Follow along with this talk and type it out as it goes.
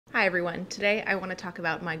Hi everyone, today I want to talk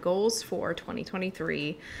about my goals for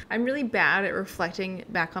 2023. I'm really bad at reflecting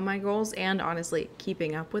back on my goals and honestly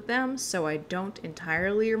keeping up with them, so I don't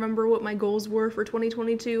entirely remember what my goals were for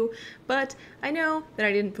 2022, but I know that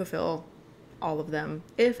I didn't fulfill all of them,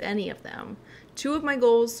 if any of them. Two of my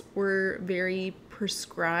goals were very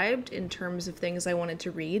prescribed in terms of things I wanted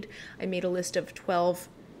to read. I made a list of 12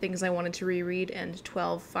 things I wanted to reread and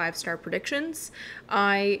 12 5-star predictions.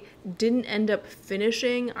 I didn't end up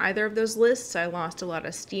finishing either of those lists. I lost a lot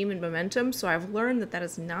of steam and momentum, so I've learned that that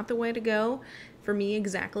is not the way to go for me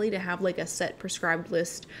exactly, to have like a set prescribed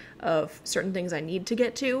list of certain things I need to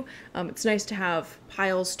get to. It's nice to have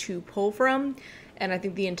piles to pull from. And I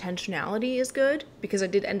think the intentionality is good because I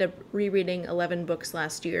did end up rereading 11 books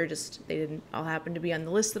last year, just they didn't all happen to be on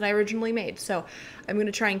the list that I originally made. So I'm going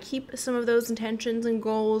to try and keep some of those intentions and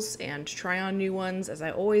goals and try on new ones as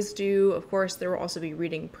I always do. Of course, there will also be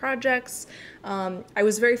reading projects. I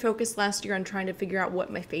was very focused last year on trying to figure out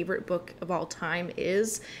what my favorite book of all time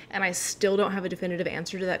is, and I still don't have a definitive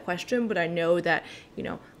answer to that question, but I know that,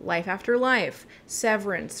 Life After Life,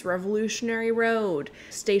 Severance, Revolutionary Road,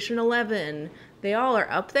 Station 11, they all are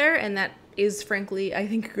up there, and that is frankly, I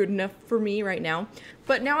think, good enough for me right now.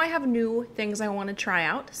 But now I have new things I want to try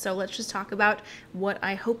out, so let's just talk about what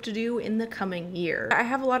I hope to do in the coming year. I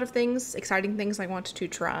have a lot of things, exciting things I want to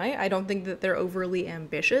try. I don't think that they're overly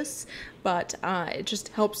ambitious, but it just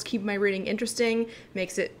helps keep my reading interesting,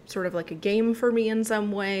 makes it sort of like a game for me in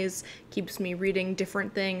some ways, keeps me reading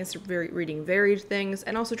different things, reading varied things,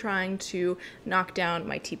 and also trying to knock down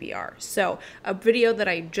my TBR. So a video that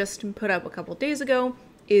I just put up a couple days ago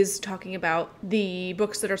is talking about the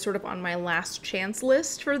books that are sort of on my last chance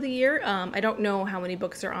list for the year. I don't know how many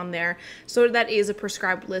books are on there, so that is a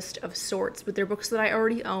prescribed list of sorts, but they're books that I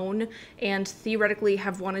already own and theoretically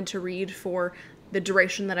have wanted to read for the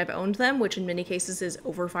duration that I've owned them, which in many cases is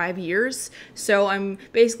over 5 years. So I'm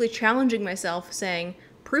basically challenging myself, saying,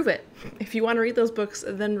 prove it. If you want to read those books,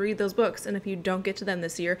 then read those books. And if you don't get to them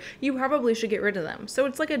this year, you probably should get rid of them. So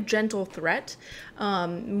it's like a gentle threat,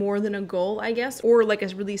 more than a goal, I guess, or like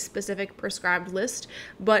a really specific prescribed list.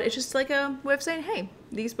 But it's just like a way of saying, hey,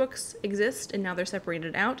 these books exist and now they're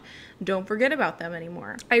separated out. Don't forget about them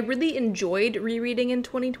anymore. I really enjoyed rereading in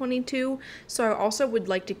 2022, so I also would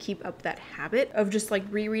like to keep up that habit of just like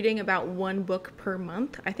rereading about one book per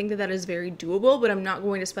month. I think that that is very doable, but I'm not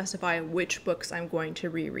going to specify which books I'm going to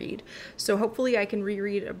reread. So hopefully I can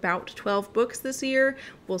reread about 12 books this year.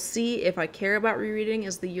 We'll see if I care about rereading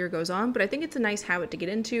as the year goes on, but I think it's a nice habit to get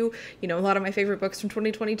into. A lot of my favorite books from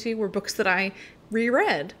 2022 were books that I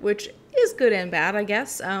reread, which is good and bad, I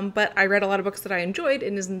guess, but I read a lot of books that I enjoyed,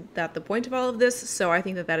 and isn't that the point of all of this? So I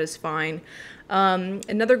think that that is fine.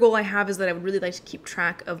 Another goal I have is that I would really like to keep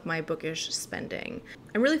track of my bookish spending.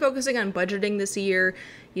 I'm really focusing on budgeting this year,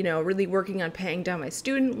 really working on paying down my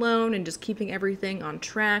student loan and just keeping everything on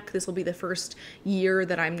track. This will be the first year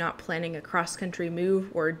that I'm not planning a cross-country move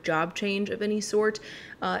or job change of any sort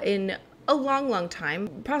in a long time,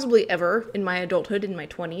 possibly ever in my adulthood, in my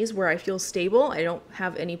 20s, where I feel stable. I don't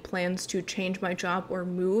have any plans to change my job or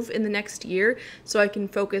move in the next year, so I can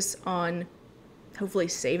focus on hopefully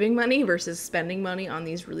saving money versus spending money on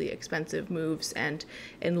these really expensive moves and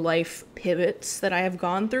life pivots that I have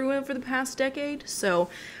gone through over the past decade. So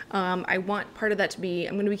I want part of that to be,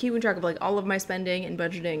 I'm going to be keeping track of like all of my spending and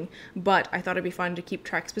budgeting, but I thought it'd be fun to keep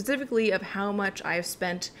track specifically of how much I have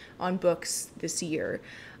spent on books this year.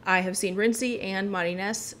 I have seen Rincey and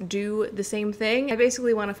Marines do the same thing. I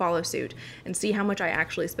basically want to follow suit and see how much I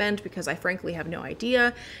actually spend because I frankly have no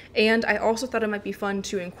idea. And I also thought it might be fun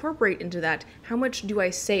to incorporate into that how much do I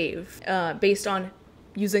save based on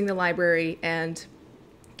using the library and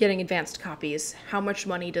getting advanced copies. How much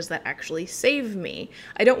money does that actually save me?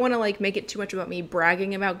 I don't want to like make it too much about me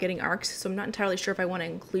bragging about getting ARCs, so I'm not entirely sure if I want to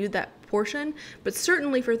include that portion, but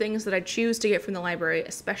certainly for things that I choose to get from the library,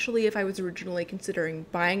 especially if I was originally considering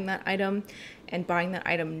buying that item and buying that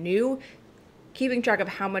item new, keeping track of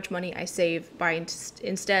how much money I save by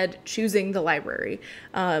instead choosing the library.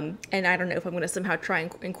 And I don't know if I'm going to somehow try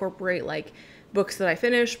and incorporate like books that I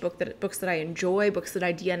finish, books that I enjoy, books that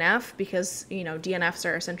I DNF, because, DNFs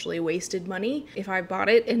are essentially wasted money if I bought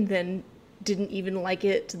it and then didn't even like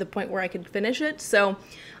it to the point where I could finish it. So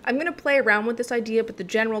I'm going to play around with this idea, but the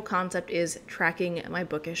general concept is tracking my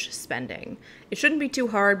bookish spending. It shouldn't be too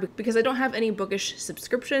hard because I don't have any bookish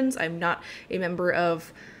subscriptions. I'm not a member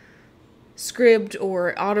of Scribd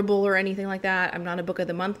or Audible or anything like that. I'm not a book of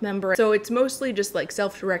the month member. So it's mostly just like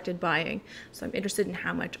self-directed buying. So I'm interested in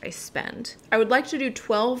how much I spend. I would like to do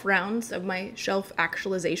 12 rounds of my shelf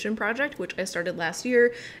actualization project, which I started last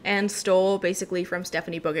year and stole basically from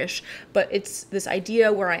Stephanie Bookish. But it's this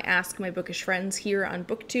idea where I ask my bookish friends here on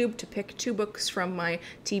BookTube to pick 2 books from my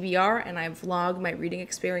TBR, and I vlog my reading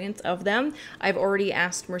experience of them. I've already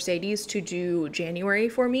asked Mercedes to do January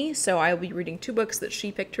for me, so I'll be reading 2 books that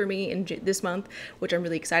she picked for me in this month, which I'm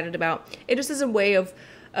really excited about. It just is a way of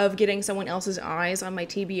getting someone else's eyes on my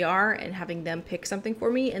TBR and having them pick something for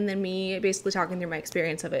me, and then me basically talking through my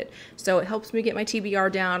experience of it. So it helps me get my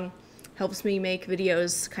TBR down, helps me make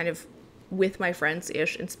videos kind of with my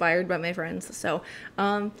friends-ish, inspired by my friends. So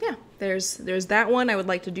yeah, there's that one. I would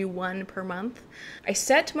like to do 1 per month. I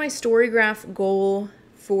set my Storygraph goal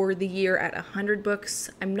for the year at 100 books.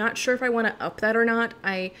 I'm not sure if I want to up that or not.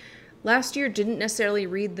 I last year didn't necessarily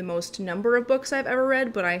read the most number of books I've ever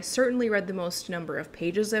read, but I certainly read the most number of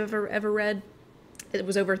pages I've ever read. It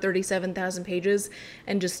was over 37,000 pages,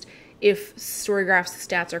 and just if Storygraph's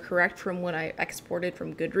stats are correct from what I exported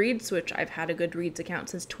from Goodreads, which I've had a Goodreads account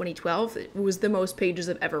since 2012, it was the most pages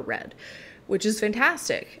I've ever read, which is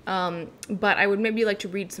fantastic. But I would maybe like to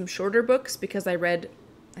read some shorter books because I read,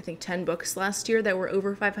 I think, 10 books last year that were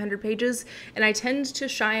over 500 pages, and I tend to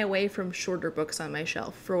shy away from shorter books on my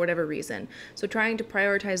shelf for whatever reason. So trying to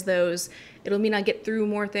prioritize those, it'll mean I get through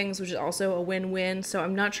more things, which is also a win-win. So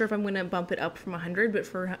I'm not sure if I'm going to bump it up from 100,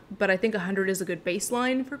 but I think 100 is a good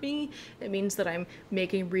baseline for me. It means that I'm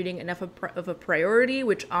making reading enough of a priority,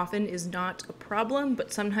 which often is not a problem,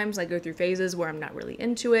 but sometimes I go through phases where I'm not really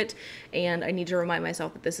into it, and I need to remind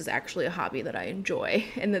myself that this is actually a hobby that I enjoy,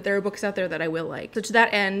 and that there are books out there that I will like. So to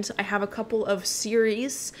that end, I have a couple of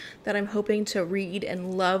series that I'm hoping to read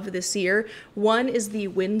and love this year. One is the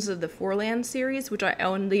Winds of the Foreland series, which I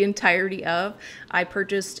own the entirety of. I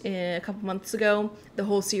purchased a couple months ago the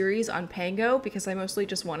whole series on Pango because I mostly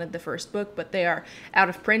just wanted the first book, but they are out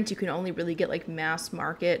of print. You can only really get like mass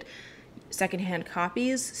market secondhand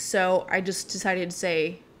copies. So I just decided to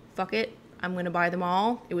say, fuck it, I'm going to buy them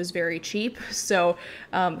all. It was very cheap, so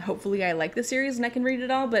hopefully I like the series and I can read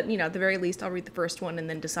it all, but at the very least I'll read the first one and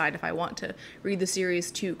then decide if I want to read the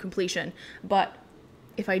series to completion. But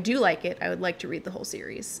if I do like it, I would like to read the whole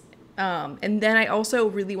series. And then I also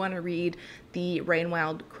really want to read the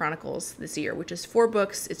Rainwild Chronicles this year, which is 4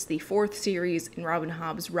 books. It's the 4th series in Robin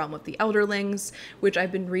Hobb's Realm of the Elderlings, which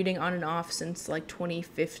I've been reading on and off since like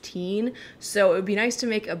 2015. So it would be nice to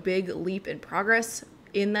make a big leap in progress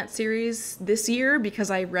in that series this year, because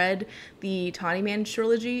I read the Tawny Man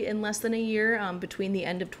trilogy in less than a year, between the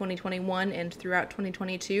end of 2021 and throughout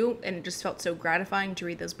 2022, and it just felt so gratifying to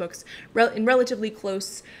read those books in relatively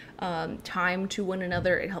close time to one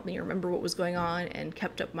another. It helped me remember what was going on and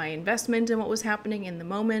kept up my investment in what was happening in the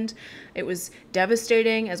moment. It was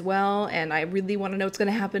devastating as well, and I really want to know what's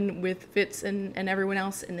going to happen with Fitz and everyone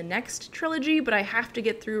else in the next trilogy, but I have to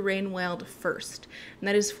get through Rainwild first, and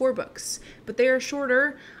that is 4 books. But they are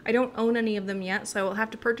shorter. I don't own any of them yet, so I will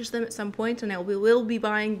have to purchase them at some point, and I will be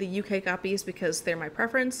buying the UK copies because they're my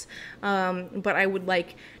preference, but I would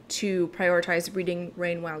like to prioritize reading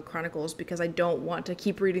Rainwild Chronicles because I don't want to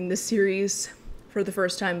keep reading this series for the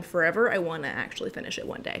first time forever. I want to actually finish it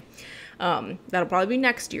one day. That'll probably be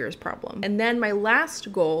next year's problem. And then my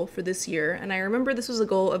last goal for this year, and I remember this was a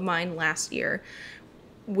goal of mine last year,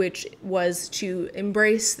 which was to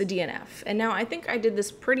embrace the DNF. And now I think I did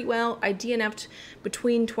this pretty well. I DNF'd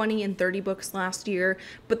between 20 and 30 books last year,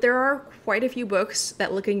 but there are quite a few books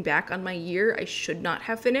that, looking back on my year, I should not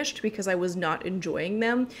have finished because I was not enjoying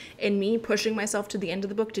them, and me pushing myself to the end of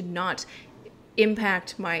the book did not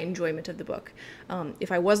impact my enjoyment of the book.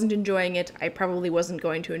 If I wasn't enjoying it, I probably wasn't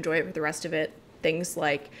going to enjoy it for the rest of it. Things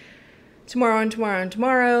like Tomorrow and Tomorrow and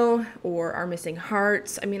Tomorrow, or Our Missing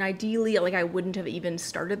Hearts. I mean, ideally, like, I wouldn't have even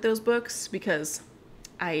started those books because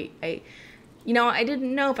I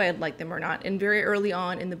didn't know if I had liked them or not. And very early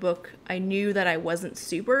on in the book, I knew that I wasn't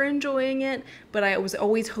super enjoying it, but I was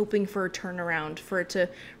always hoping for a turnaround, for it to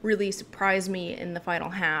really surprise me in the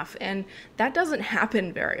final half. And that doesn't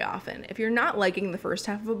happen very often. If you're not liking the first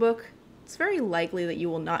half of a book, it's very likely that you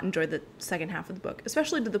will not enjoy the second half of the book,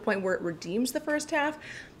 especially to the point where it redeems the first half.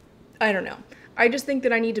 I don't know. I just think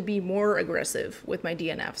that I need to be more aggressive with my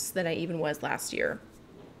DNFs than I even was last year.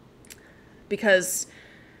 Because,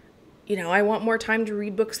 I want more time to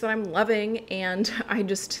read books that I'm loving, and I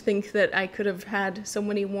just think that I could have had so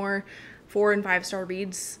many more 4- and 5-star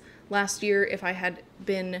reads last year if I had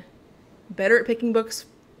been better at picking books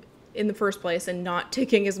in the first place and not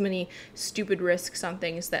taking as many stupid risks on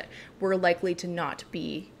things that were likely to not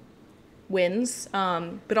be wins.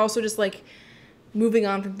 But also just, like, moving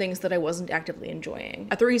on from things that I wasn't actively enjoying.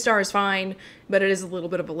 A 3-star is fine, but it is a little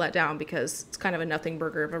bit of a letdown because it's kind of a nothing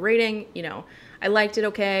burger of a rating. You know, I liked it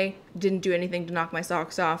okay, didn't do anything to knock my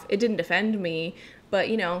socks off. It didn't offend me, but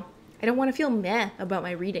you know, I don't want to feel meh about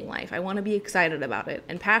my reading life. I want to be excited about it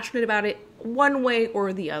and passionate about it one way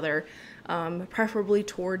or the other, preferably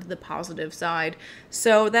toward the positive side.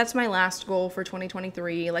 So that's my last goal for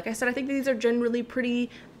 2023. Like I said, I think these are generally pretty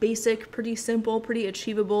basic, pretty simple, pretty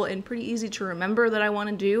achievable, and pretty easy to remember that I want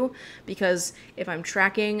to do, because if I'm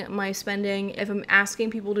tracking my spending, if I'm asking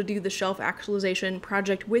people to do the shelf actualization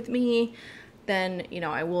project with me, then, you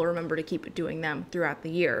know, I will remember to keep doing them throughout the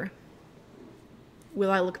year.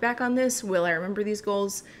 Will I look back on this? Will I remember these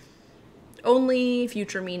goals? Only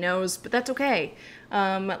future me knows, but that's okay.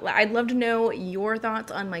 I'd love to know your thoughts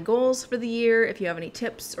on my goals for the year. If you have any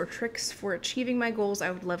tips or tricks for achieving my goals, I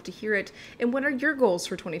would love to hear it. And what are your goals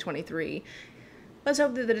for 2023? Let's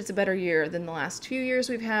hope that it's a better year than the last 2 years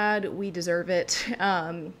we've had. We deserve it.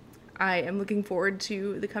 I am looking forward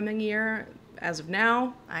to the coming year. As of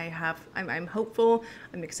now, I'm hopeful,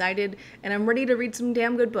 I'm excited, and I'm ready to read some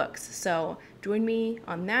damn good books. So join me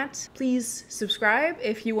on that. Please subscribe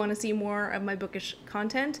if you want to see more of my bookish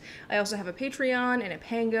content. I also have a Patreon and a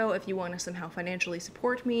Pango if you want to somehow financially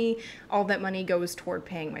support me. All that money goes toward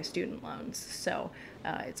paying my student loans. So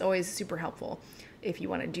it's always super helpful if you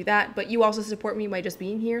want to do that. But you also support me by just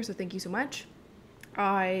being here, so thank you so much.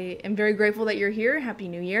 I am very grateful that you're here. Happy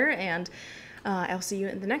New Year, and I'll see you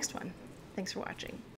in the next one. Thanks for watching.